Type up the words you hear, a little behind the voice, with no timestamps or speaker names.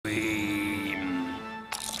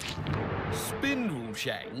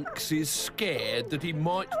Spindleshanks is scared that he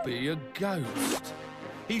might be a ghost.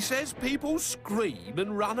 He says people scream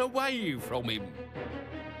and run away from him.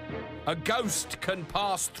 A ghost can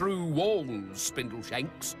pass through walls,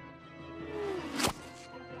 Spindleshanks.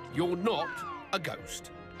 You're not a ghost.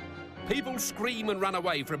 People scream and run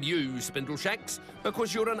away from you, Spindleshanks,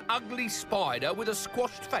 because you're an ugly spider with a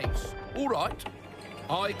squashed face. All right.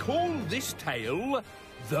 I call this tale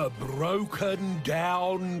The Broken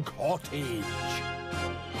Down Cottage.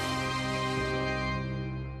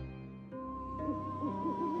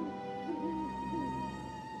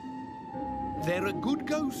 There are good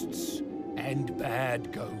ghosts and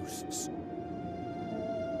bad ghosts.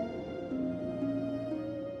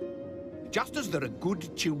 Just as there are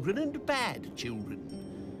good children and bad children.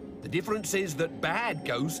 The difference is that bad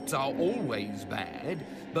ghosts are always bad,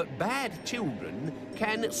 but bad children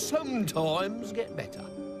can sometimes get better.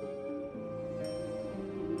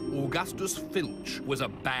 Augustus Filch was a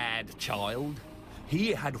bad child.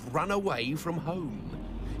 He had run away from home.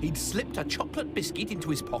 He'd slipped a chocolate biscuit into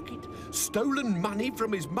his pocket, stolen money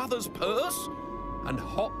from his mother's purse, and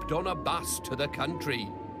hopped on a bus to the country.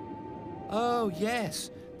 "Oh, yes,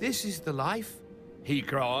 this is the life," he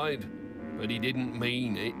cried, but he didn't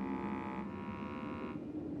mean it.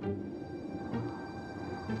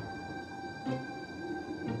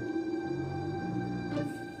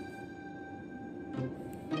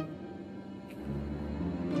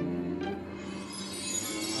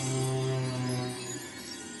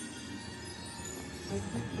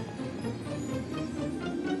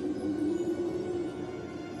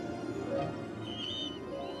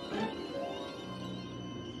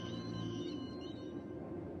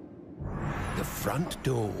 The front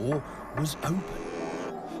door was open.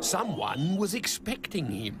 Someone was expecting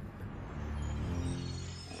him.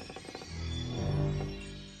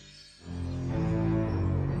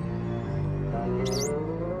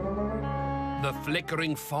 The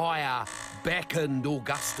flickering fire beckoned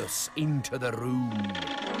Augustus into the room.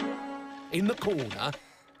 In the corner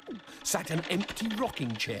sat an empty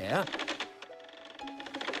rocking chair,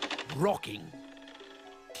 rocking.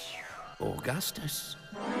 Augustus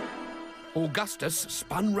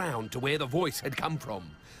spun round to where the voice had come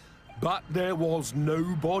from, but there was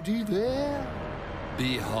nobody there.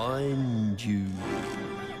 Behind you,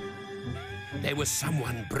 there was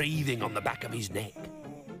someone breathing on the back of his neck.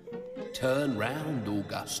 Turn round,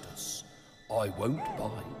 Augustus. I won't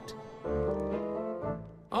bite.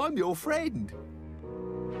 I'm your friend.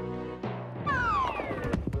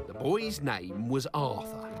 The boy's name was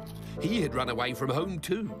Arthur. He had run away from home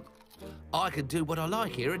too. I can do what I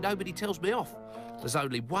like here and nobody tells me off. There's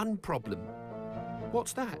only one problem.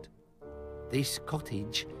 What's that? This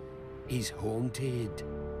cottage is haunted.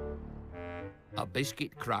 A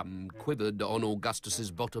biscuit crumb quivered on Augustus's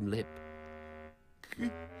bottom lip.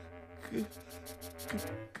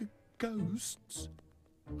 Ghosts?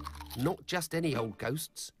 Not just any old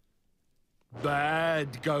ghosts.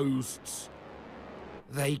 Bad ghosts.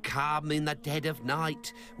 They come in the dead of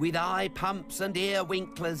night with eye pumps and ear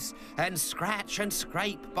winklers and scratch and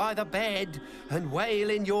scrape by the bed and wail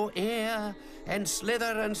in your ear and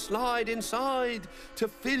slither and slide inside to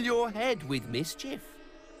fill your head with mischief.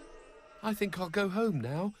 I think I'll go home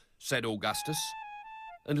now, said Augustus.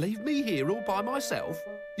 And leave me here all by myself?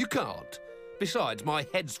 You can't. Besides, my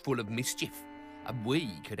head's full of mischief and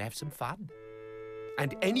we could have some fun.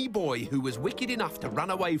 And any boy who was wicked enough to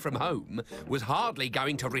run away from home was hardly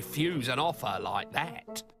going to refuse an offer like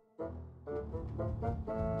that.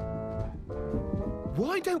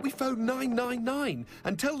 Why don't we phone 999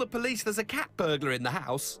 and tell the police there's a cat burglar in the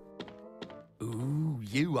house? Ooh,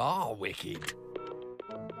 you are wicked.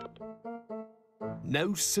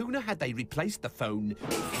 No sooner had they replaced the phone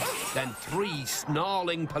than 3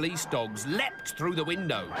 snarling police dogs leapt through the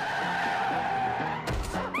window.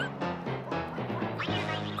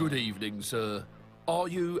 Good evening, sir. Are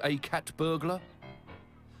you a cat burglar?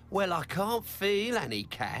 Well, I can't feel any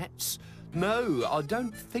cats. No, I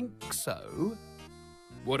don't think so.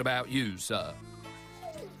 What about you, sir?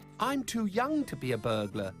 I'm too young to be a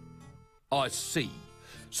burglar. I see.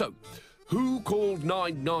 So, who called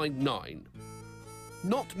 999?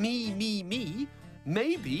 Not me.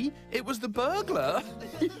 Maybe it was the burglar.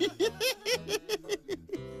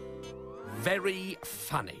 Very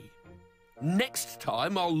funny. Next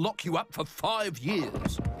time, I'll lock you up for 5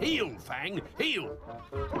 years. Heel, Fang, heel.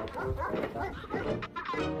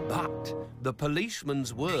 But the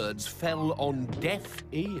policeman's words fell on deaf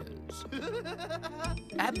ears.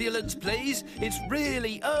 Ambulance, please. It's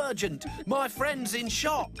really urgent. My friend's in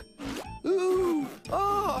shock. Ooh,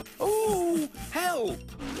 ah, ooh, help.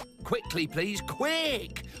 Quickly, please,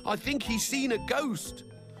 quick! I think he's seen a ghost.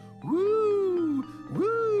 Woo!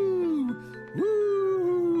 Woo!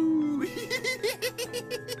 Woo!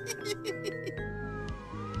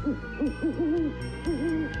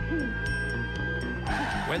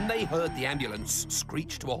 When they heard the ambulance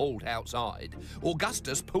screech to a halt outside,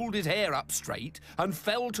 Augustus pulled his hair up straight and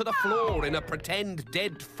fell to the floor in a pretend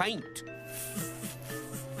dead faint.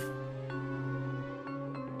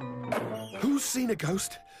 Who's seen a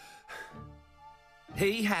ghost?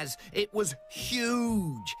 He has. It was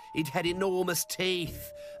huge. It had enormous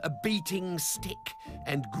teeth, a beating stick,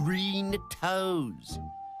 and green toes.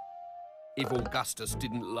 If Augustus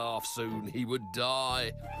didn't laugh soon, he would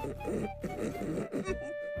die.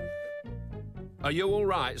 Are you all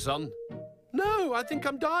right, son? No, I think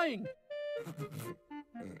I'm dying.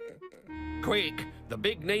 Quick, the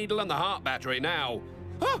big needle and the heart battery now.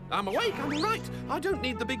 Oh, I'm awake, I'm all right. I don't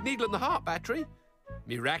need the big needle and the heart battery.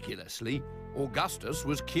 Miraculously, Augustus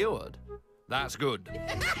was cured. That's good.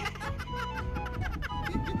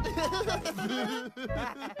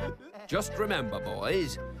 Just remember,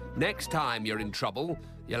 boys, next time you're in trouble,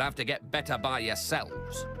 you'll have to get better by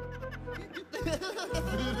yourselves.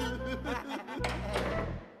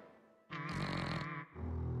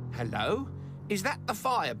 Hello? Is that the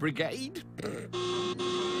fire brigade?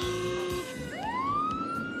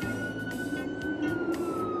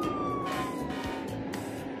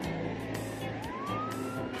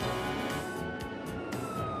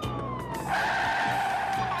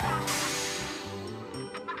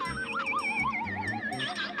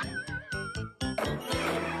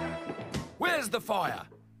 Where's the fire?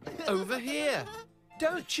 Over here.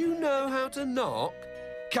 Don't you know how to knock?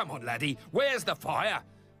 Come on, laddie, where's the fire?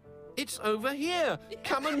 It's over here.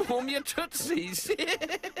 Come and warm your tootsies.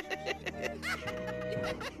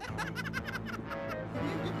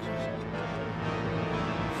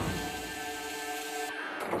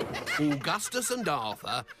 Augustus and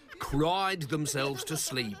Arthur cried themselves to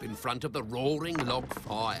sleep in front of the roaring log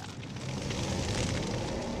fire.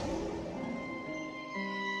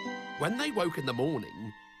 When they woke in the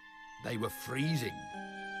morning, they were freezing.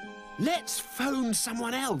 Let's phone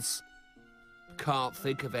someone else. Can't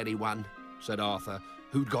think of anyone, said Arthur,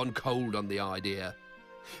 who'd gone cold on the idea.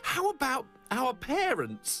 How about our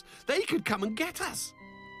parents? They could come and get us.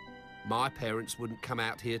 My parents wouldn't come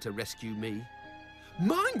out here to rescue me.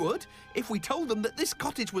 Mine would, if we told them that this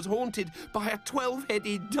cottage was haunted by a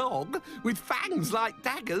 12-headed dog with fangs like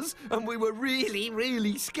daggers and we were really,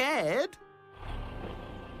 really scared.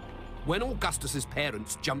 When Augustus's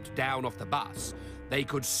parents jumped down off the bus, they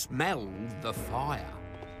could smell the fire.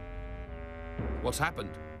 What's happened?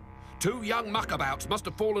 Two young muckabouts must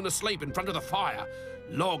have fallen asleep in front of the fire.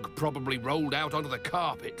 Log probably rolled out onto the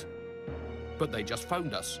carpet. But they just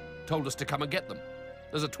phoned us, told us to come and get them.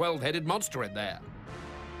 There's a 12-headed monster in there.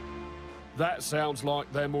 That sounds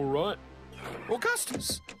like them, all right.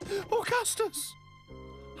 Augustus! Augustus!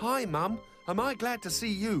 Hi, Mum. Am I glad to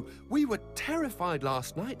see you? We were terrified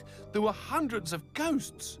last night. There were hundreds of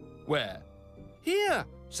ghosts. Where? Here,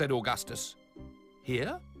 said Augustus.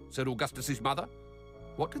 Here? Said Augustus's mother.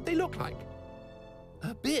 What did they look like?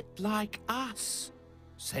 A bit like us,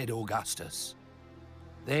 said Augustus.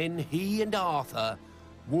 Then he and Arthur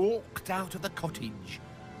walked out of the cottage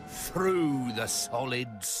through the solid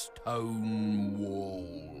stone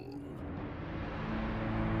wall.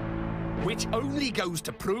 Which only goes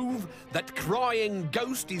to prove that crying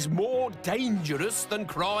ghost is more dangerous than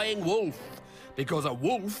crying wolf, because a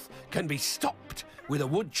wolf can be stopped with a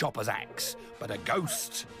woodchopper's axe, but a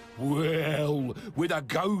ghost, well, with a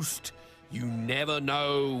ghost, you never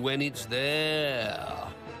know when it's there.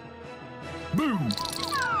 Boom!